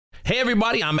Hey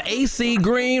everybody, I'm AC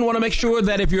Green. Want to make sure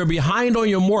that if you're behind on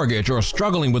your mortgage or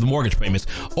struggling with mortgage payments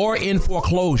or in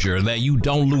foreclosure, that you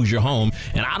don't lose your home.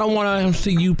 And I don't want to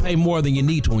see you pay more than you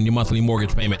need to on your monthly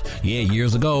mortgage payment. Yeah,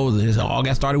 years ago, this all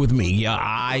got started with me. Yeah,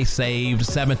 I saved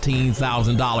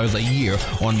 $17,000 a year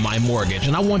on my mortgage.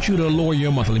 And I want you to lower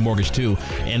your monthly mortgage too.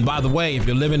 And by the way, if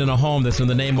you're living in a home that's in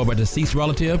the name of a deceased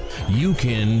relative, you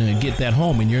can get that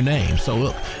home in your name. So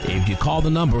look, if you call the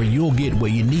number, you'll get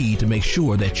what you need to make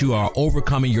sure that you are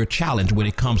overcoming your challenge when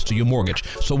it comes to your mortgage.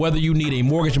 So whether you need a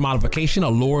mortgage modification, a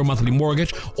lower monthly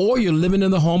mortgage, or you're living in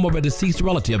the home of a deceased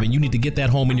relative and you need to get that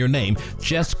home in your name,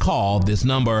 just call this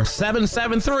number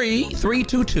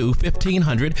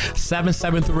 773-322-1500,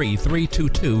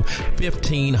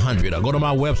 773-322-1500, or go to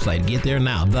my website. Get there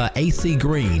now,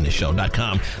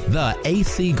 theacgreenshow.com,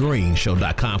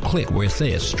 theacgreenshow.com. Click where it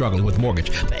says struggling with mortgage,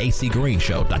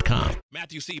 theacgreenshow.com.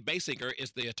 Matthew C. Basinger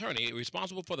is the attorney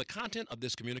responsible for the content of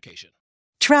this communication.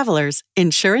 Travelers,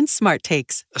 Insurance Smart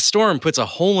Takes. A storm puts a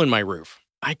hole in my roof.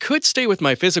 I could stay with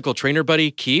my physical trainer buddy,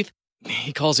 Keith.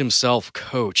 He calls himself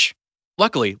Coach.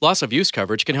 Luckily, loss of use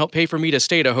coverage can help pay for me to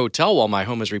stay at a hotel while my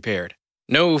home is repaired.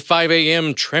 No 5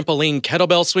 a.m. trampoline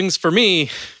kettlebell swings for me,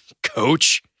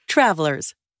 Coach.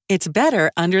 Travelers, it's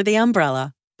better under the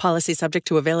umbrella. Policy subject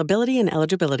to availability and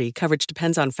eligibility. Coverage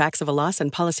depends on facts of a loss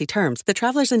and policy terms. The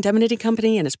Travelers Indemnity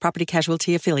Company and its property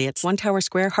casualty affiliates. 1 Tower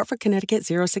Square, Hartford, Connecticut,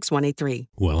 06183.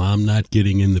 Well, I'm not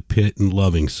getting in the pit and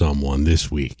loving someone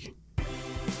this week.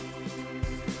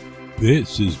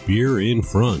 This is Beer in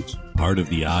Front, part of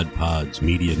the Odd Pods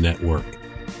Media Network.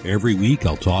 Every week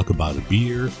I'll talk about a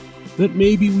beer that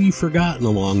maybe we've forgotten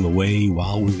along the way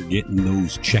while we're getting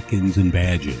those check-ins and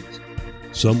badges.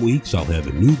 Some weeks I'll have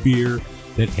a new beer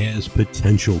that has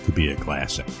potential to be a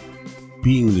classic.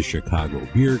 Being the Chicago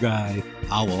beer guy,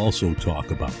 I'll also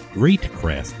talk about great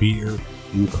craft beer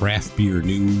and craft beer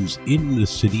news in the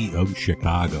city of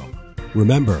Chicago.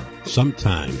 Remember,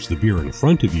 sometimes the beer in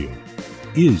front of you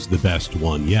is the best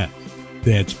one yet.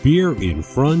 That's Beer in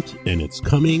Front, and it's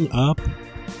coming up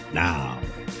now.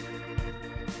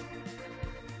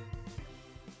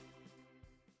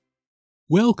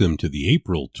 Welcome to the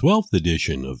April 12th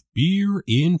edition of Beer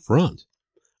in Front.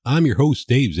 I'm your host,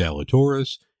 Dave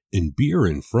Zalatoris, and Beer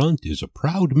in Front is a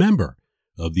proud member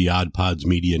of the Odd Pods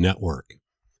Media Network.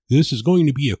 This is going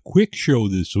to be a quick show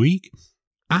this week.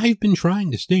 I've been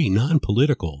trying to stay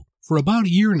non-political for about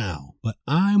a year now, but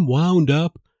I'm wound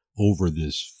up over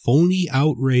this phony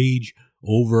outrage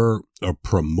over a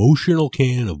promotional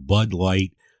can of Bud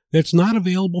Light that's not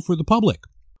available for the public.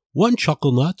 One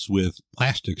chuckle nuts with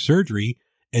plastic surgery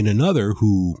and another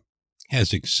who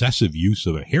has excessive use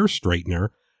of a hair straightener.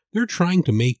 They're trying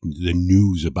to make the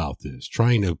news about this,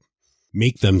 trying to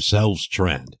make themselves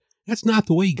trend. That's not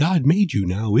the way God made you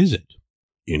now, is it?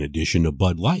 In addition to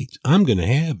Bud Light, I'm going to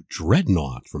have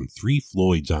Dreadnought from Three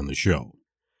Floyds on the show.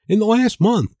 In the last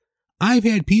month, I've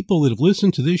had people that have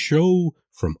listened to this show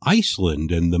from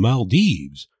Iceland and the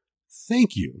Maldives.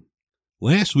 Thank you.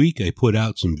 Last week, I put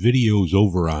out some videos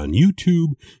over on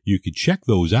YouTube. You could check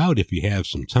those out if you have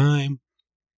some time.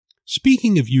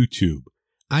 Speaking of YouTube,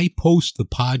 I post the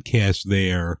podcast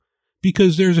there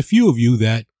because there's a few of you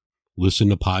that listen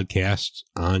to podcasts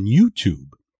on YouTube.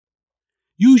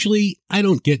 Usually, I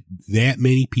don't get that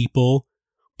many people,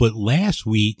 but last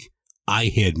week,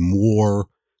 I had more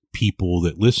people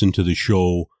that listen to the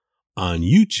show on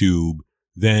YouTube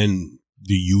than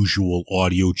the usual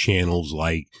audio channels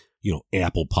like,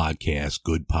 Apple Podcasts,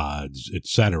 Good Pods,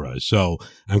 etc. So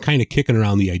I'm kind of kicking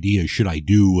around the idea, should I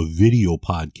do a video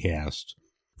podcast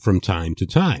from time to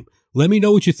time? Let me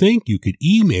know what you think. You could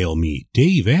email me,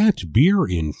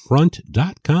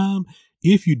 dave@beerinfront.com,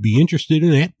 if you'd be interested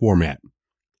in that format.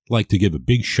 I'd like to give a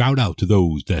big shout out to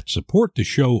those that support the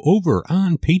show over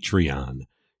on Patreon.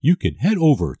 You can head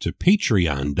over to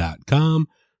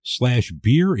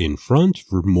patreon.com/beerinfront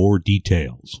for more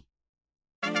details.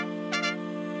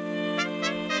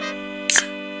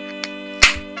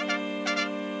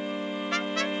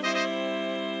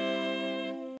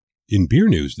 In beer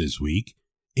news this week,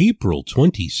 April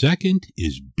 22nd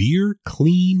is Beer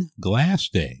Clean Glass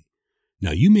Day.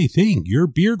 Now, you may think your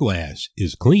beer glass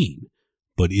is clean,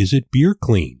 but is it beer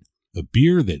clean? A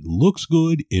beer that looks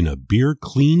good in a beer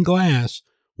clean glass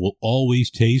will always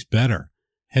taste better.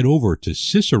 Head over to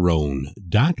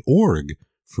cicerone.org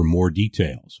for more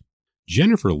details.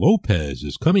 Jennifer Lopez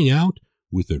is coming out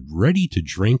with a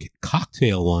ready-to-drink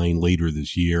cocktail line later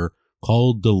this year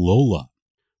called the Lola.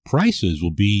 Prices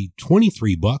will be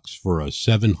 $23 for a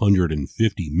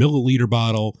 750 milliliter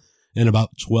bottle and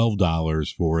about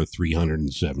 $12 for a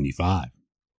 375.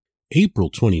 April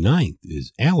 29th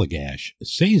is Allagash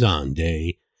Saison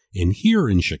Day, And here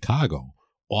in Chicago,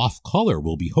 Off Color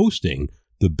will be hosting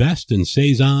the best in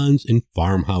saisons and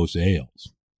farmhouse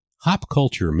ales. Hop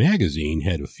Culture magazine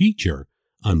had a feature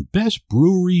on best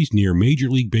breweries near Major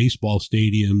League Baseball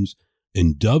stadiums,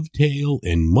 and Dovetail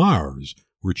and Mars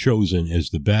were chosen as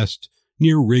the best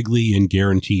near Wrigley and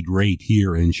Guaranteed Rate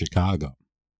here in Chicago.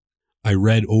 I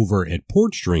read over at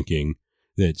Porch Drinking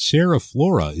that Sarah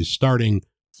Flora is starting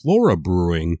Flora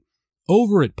Brewing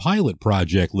over at Pilot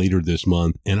Project later this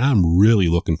month, and I'm really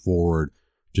looking forward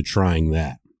to trying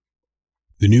that.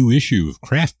 The new issue of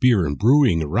Craft Beer and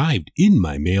Brewing arrived in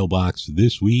my mailbox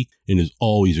this week and is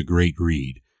always a great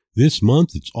read. This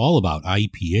month, it's all about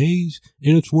IPAs,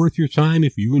 and it's worth your time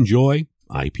if you enjoy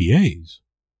IPAs.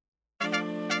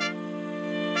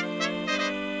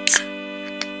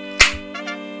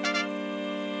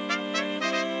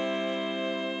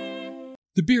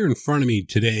 The beer in front of me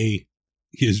today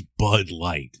is Bud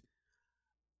Light.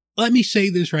 Let me say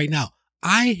this right now.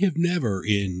 I have never,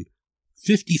 in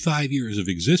 55 years of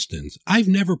existence, I've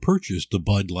never purchased a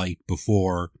Bud Light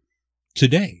before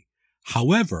today.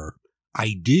 However,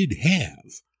 I did have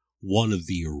one of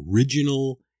the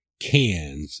original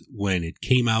cans when it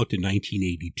came out in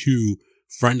 1982.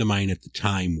 A friend of mine at the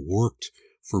time worked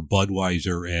for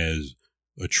Budweiser as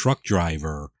a truck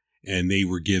driver, and they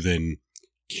were given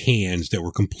cans that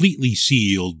were completely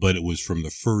sealed, but it was from the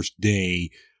first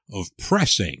day of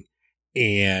pressing.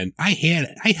 And I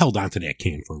held on to that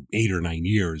can for 8 or 9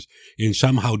 years, and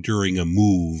somehow during a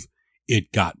move,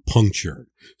 it got punctured.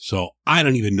 So I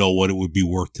don't even know what it would be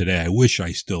worth today. I wish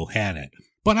I still had it,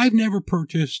 but I've never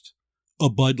purchased a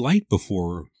Bud Light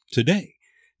before today.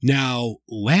 Now,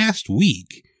 last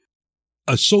week,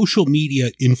 a social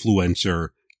media influencer,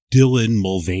 Dylan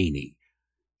Mulvaney,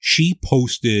 she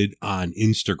posted on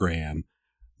Instagram,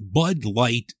 Bud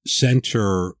Light sent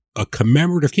her a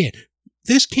commemorative can.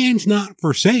 This can's not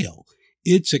for sale.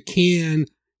 It's a can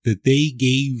that they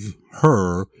gave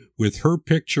her with her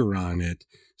picture on it,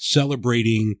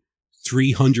 celebrating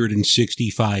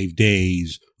 365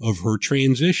 days of her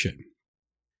transition.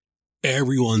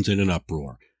 Everyone's in an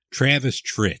uproar. Travis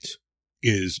Tritt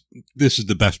this is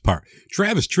the best part.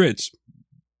 Travis Tritt's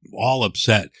all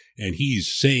upset, and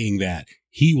he's saying that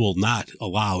he will not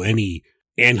allow any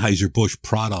Anheuser-Busch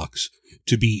products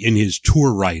to be in his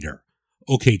tour rider.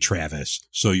 Okay, Travis,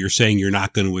 so you're saying you're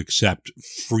not going to accept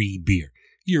free beer.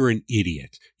 You're an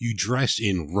idiot. You dress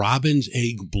in robin's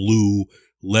egg blue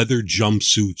leather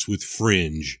jumpsuits with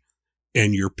fringe,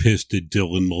 and you're pissed at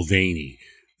Dylan Mulvaney.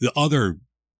 The other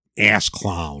ass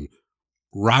clown,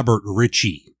 Robert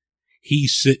Ritchie,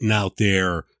 he's sitting out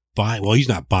there buying, well, he's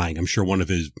not buying, I'm sure one of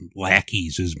his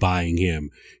lackeys is buying him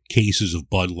cases of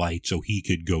Bud Light so he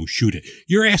could go shoot it.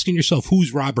 You're asking yourself,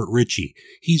 who's Robert Ritchie?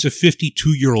 He's a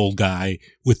 52-year-old guy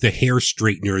with the hair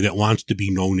straightener that wants to be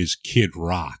known as Kid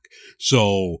Rock.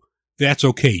 So that's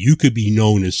okay. You could be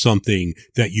known as something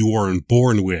that you weren't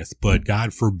born with, but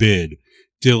God forbid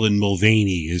Dylan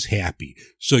Mulvaney is happy.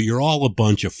 So you're all a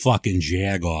bunch of fucking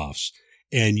jagoffs.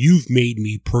 And you've made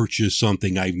me purchase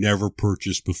something I've never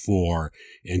purchased before.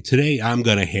 And today I'm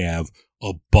going to have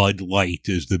a Bud Light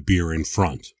as the beer in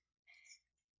front.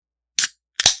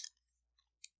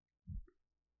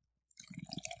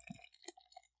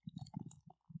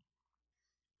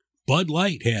 Bud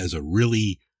Light has a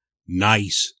really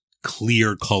nice,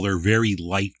 clear color, very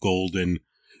light golden,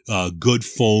 good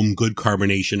foam, good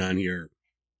carbonation on here.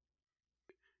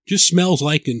 Just smells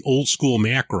like an old school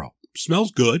macro.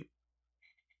 Smells good.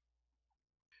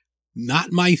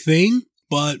 Not my thing,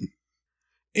 but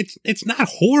it's not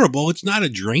horrible. It's not a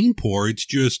drain pour. It's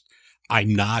just,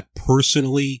 I'm not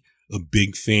personally a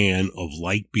big fan of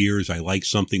light beers. I like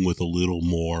something with a little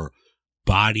more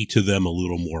body to them, a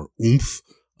little more oomph.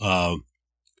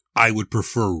 I would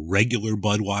prefer regular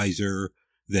Budweiser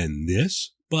than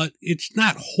this, but it's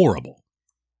not horrible.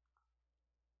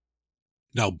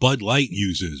 Now, Bud Light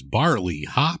uses barley,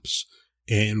 hops,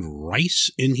 and rice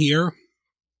in here.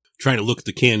 Trying to look at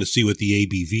the can to see what the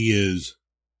ABV is.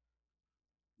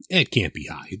 It can't be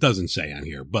high. It doesn't say on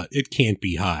here, but it can't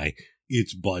be high.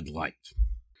 It's Bud Light.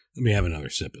 Let me have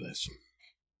another sip of this.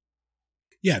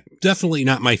 Yeah, definitely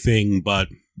not my thing, but,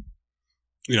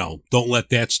 don't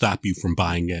let that stop you from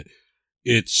buying it.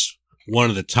 It's one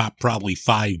of the top probably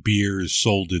 5 beers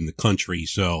sold in the country,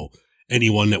 so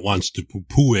anyone that wants to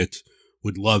poo-poo it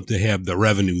would love to have the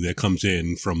revenue that comes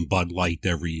in from Bud Light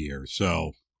every year,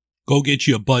 so go get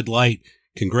you a Bud Light.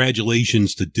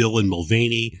 Congratulations to Dylan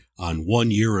Mulvaney on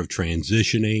 1 year of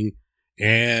transitioning.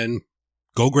 And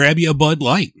go grab you a Bud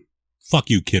Light. Fuck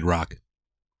you, Kid Rock.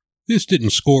 This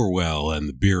didn't score well on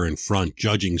the beer in front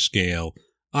judging scale.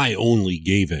 I only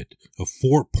gave it a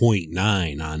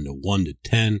 4.9 on the 1 to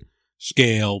 10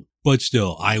 scale, but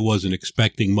still, I wasn't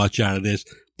expecting much out of this,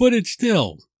 but it's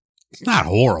not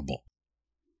horrible.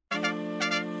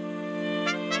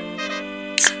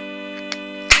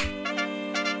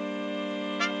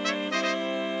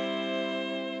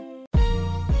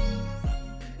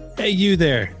 Hey, you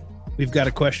there. We've got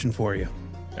a question for you.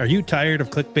 Are you tired of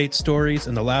clickbait stories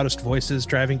and the loudest voices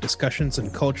driving discussions in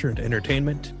culture and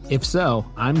entertainment? If so,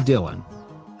 I'm Dylan.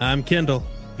 I'm Kendall.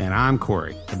 And I'm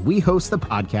Corey. And we host the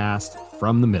podcast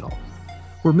From the Middle.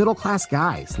 We're middle-class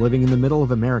guys living in the middle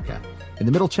of America, in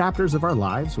the middle chapters of our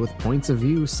lives with points of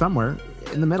view somewhere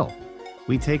in the middle.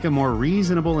 We take a more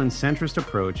reasonable and centrist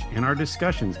approach in our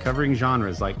discussions covering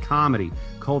genres like comedy,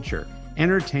 culture,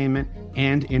 entertainment,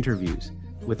 and interviews,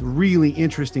 with really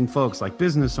interesting folks like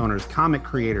business owners, comic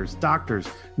creators, doctors,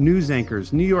 news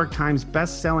anchors, New York Times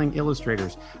best-selling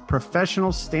illustrators,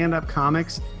 professional stand-up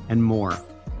comics, and more.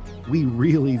 We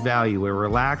really value a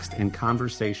relaxed and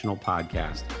conversational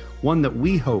podcast, one that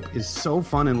we hope is so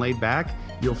fun and laid back,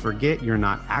 you'll forget you're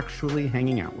not actually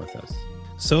hanging out with us.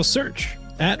 So search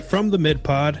at From the Mid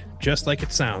Pod, just like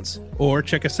it sounds, or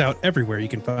check us out everywhere you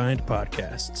can find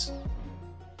podcasts.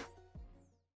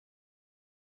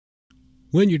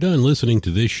 When you're done listening to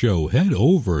this show, head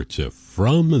over to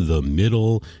From the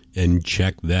Middle and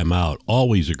check them out.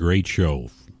 Always a great show.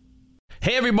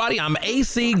 Hey everybody, I'm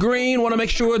AC Green. Want to make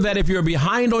sure that if you're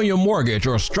behind on your mortgage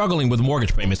or struggling with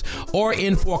mortgage payments or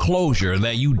in foreclosure,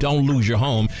 that you don't lose your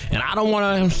home. And I don't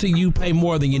want to see you pay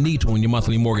more than you need to on your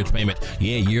monthly mortgage payment.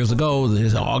 Yeah, years ago,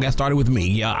 this all got started with me.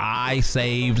 Yeah, I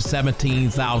saved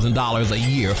 $17,000 a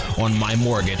year on my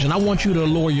mortgage. And I want you to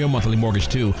lower your monthly mortgage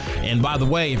too. And by the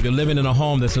way, if you're living in a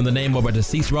home that's in the name of a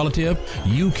deceased relative,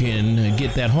 you can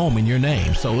get that home in your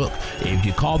name. So look, if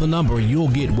you call the number, you'll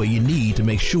get what you need to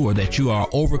make sure that you are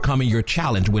overcoming your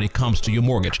challenge when it comes to your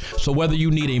mortgage. So whether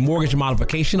you need a mortgage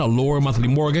modification, a lower monthly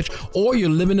mortgage, or you're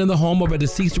living in the home of a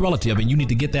deceased relative and you need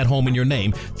to get that home in your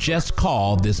name, just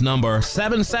call this number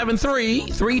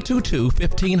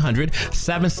 773-322-1500,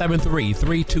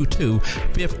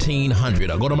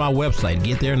 773-322-1500, or go to my website.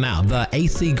 Get there now,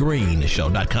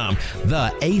 theacgreenshow.com,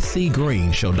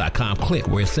 theacgreenshow.com. Click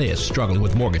where it says struggling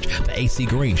with mortgage,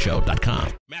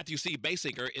 theacgreenshow.com. Matthew C.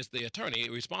 Basinger is the attorney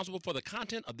responsible for the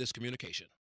content of this communication.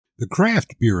 The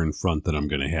craft beer in front that I'm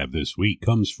going to have this week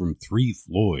comes from Three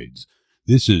Floyds.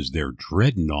 This is their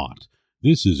Dreadnought.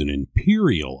 This is an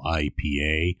Imperial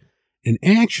IPA, and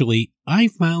actually, I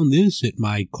found this at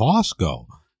my Costco.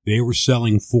 They were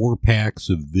selling 4-packs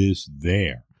of this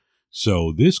there.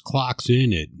 So this clocks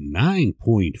in at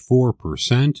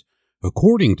 9.4%,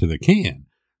 according to the can.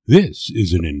 This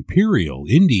is an Imperial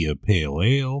India Pale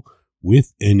Ale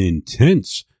with an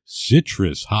intense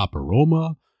citrus hop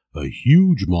aroma, a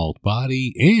huge malt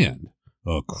body, and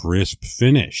a crisp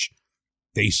finish.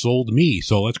 They sold me,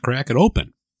 so let's crack it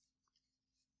open.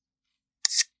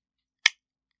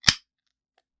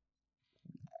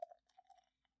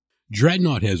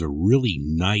 Dreadnought has a really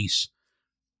nice,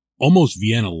 almost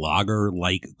Vienna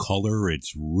lager-like color.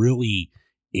 It's really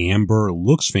amber,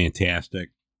 looks fantastic.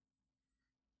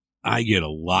 I get a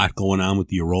lot going on with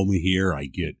the aroma here. I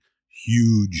get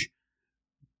huge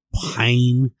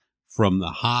pine from the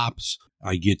hops.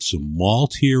 I get some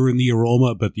malt here in the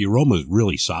aroma, but the aroma is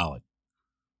really solid.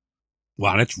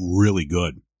 Wow, that's really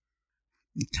good.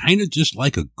 Kind of just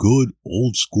like a good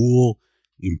old school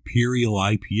Imperial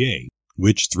IPA,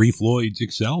 which Three Floyds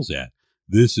excels at.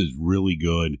 This is really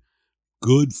good.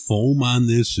 Good foam on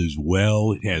this as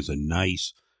well. It has a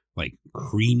nice, like,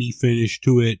 creamy finish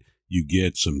to it. You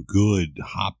get some good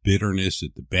hop bitterness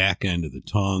at the back end of the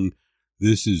tongue.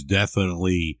 This is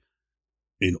definitely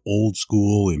an old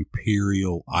school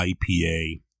Imperial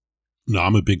IPA. No,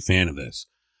 I'm a big fan of this.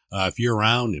 If you're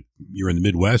around, if you're in the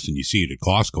Midwest and you see it at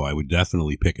Costco, I would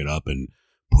definitely pick it up and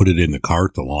put it in the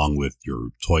cart along with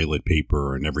your toilet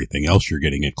paper and everything else you're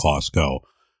getting at Costco.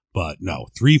 But no,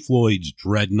 Three Floyds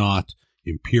Dreadnought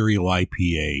Imperial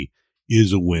IPA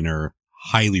is a winner.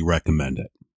 Highly recommend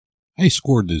it. I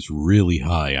scored this really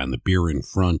high on the beer in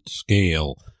front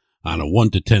scale. On a 1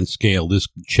 to 10 scale, this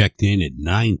checked in at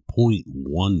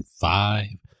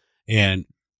 9.15. And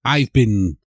I've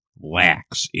been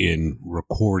lax in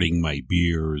recording my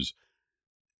beers,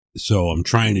 so I'm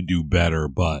trying to do better,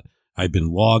 but I've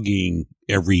been logging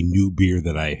every new beer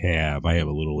that I have. I have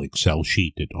a little Excel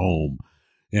sheet at home,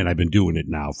 and I've been doing it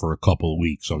now for a couple of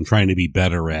weeks, so I'm trying to be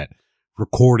better at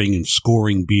recording and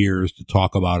scoring beers to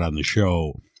talk about on the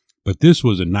show. But this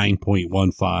was a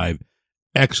 9.15.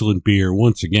 Excellent beer.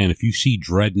 Once again, if you see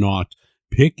Dreadnought,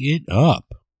 pick it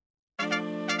up.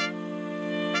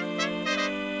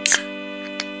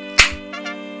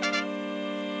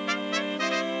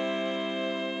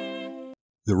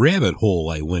 The rabbit hole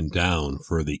I went down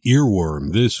for the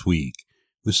earworm this week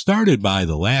was started by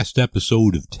the last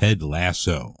episode of Ted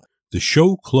Lasso. The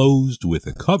show closed with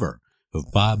a cover of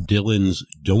Bob Dylan's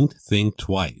Don't Think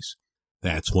Twice.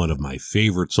 That's one of my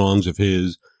favorite songs of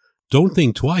his. Don't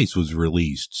Think Twice was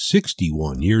released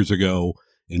 61 years ago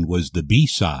and was the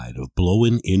B-side of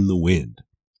Blowin' in the Wind.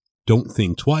 Don't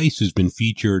Think Twice has been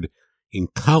featured in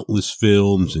countless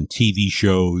films and TV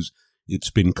shows.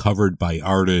 It's been covered by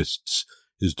artists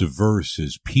as diverse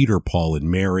as Peter, Paul, and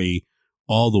Mary,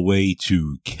 all the way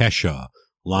to Kesha,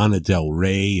 Lana Del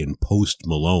Rey, and Post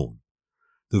Malone.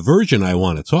 The version I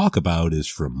want to talk about is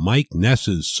from Mike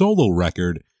Ness's solo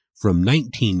record from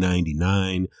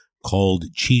 1999 called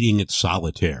Cheating at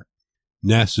Solitaire.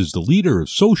 Ness is the leader of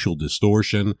Social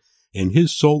Distortion, and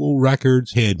his solo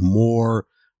records had more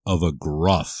of a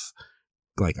gruff,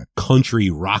 like a country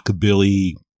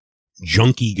rockabilly,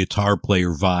 junky guitar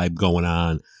player vibe going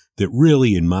on that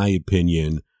really, in my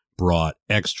opinion, brought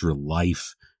extra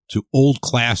life to old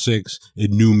classics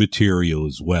and new material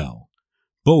as well.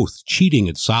 Both Cheating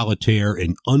at Solitaire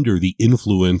and Under the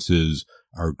Influences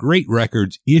are great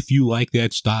records if you like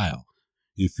that style.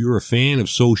 If you're a fan of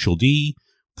Social D,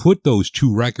 put those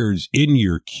two records in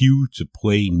your queue to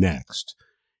play next.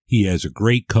 He has a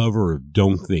great cover of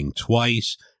Don't Think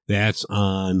Twice. That's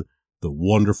on the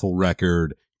wonderful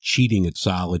record Cheating at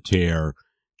Solitaire.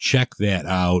 Check that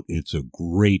out. It's a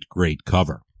great, great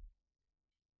cover.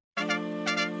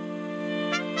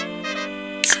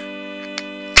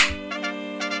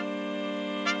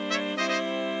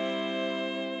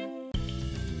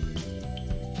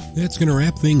 That's going to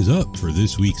wrap things up for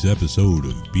this week's episode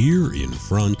of Beer in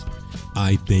Front.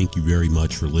 I thank you very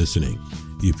much for listening.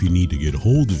 If you need to get a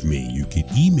hold of me, you can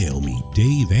email me,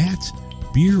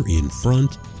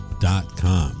 dave@beerinfront.com.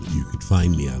 You can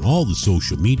find me on all the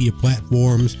social media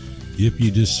platforms if you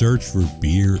just search for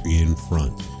Beer in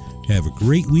Front. Have a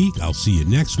great week. I'll see you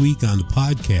next week on the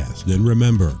podcast. And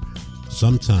remember,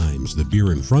 sometimes the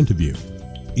beer in front of you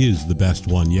is the best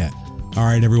one yet. All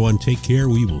right, everyone, take care.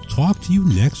 We will talk to you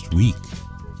next week.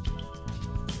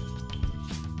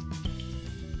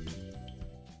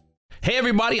 Hey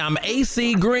everybody, I'm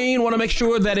AC Green. Want to make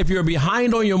sure that if you're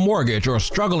behind on your mortgage or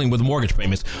struggling with mortgage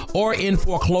payments or in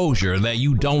foreclosure, that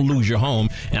you don't lose your home.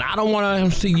 And I don't want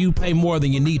to see you pay more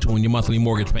than you need to on your monthly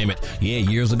mortgage payment. Yeah,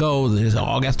 years ago, this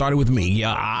all got started with me.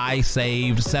 Yeah, I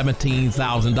saved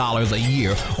 $17,000 a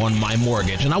year on my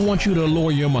mortgage. And I want you to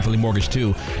lower your monthly mortgage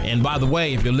too. And by the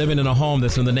way, if you're living in a home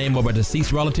that's in the name of a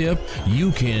deceased relative,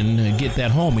 you can get that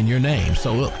home in your name.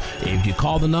 So look, if you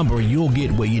call the number, you'll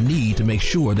get what you need to make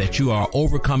sure that you are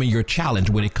overcoming your challenge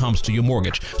when it comes to your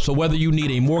mortgage. So whether you need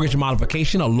a mortgage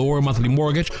modification, a lower monthly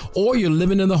mortgage, or you're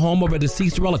living in the home of a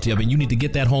deceased relative and you need to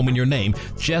get that home in your name,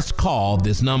 just call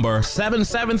this number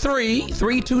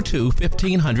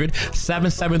 773-322-1500,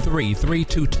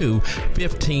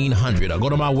 773-322-1500, or go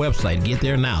to my website. Get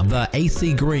there now,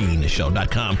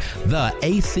 theacgreenshow.com,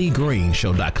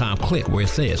 theacgreenshow.com. Click where it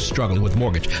says struggling with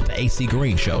mortgage,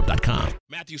 theacgreenshow.com.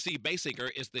 Matthew C. Basinger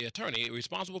is the attorney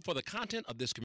responsible for the content of this community.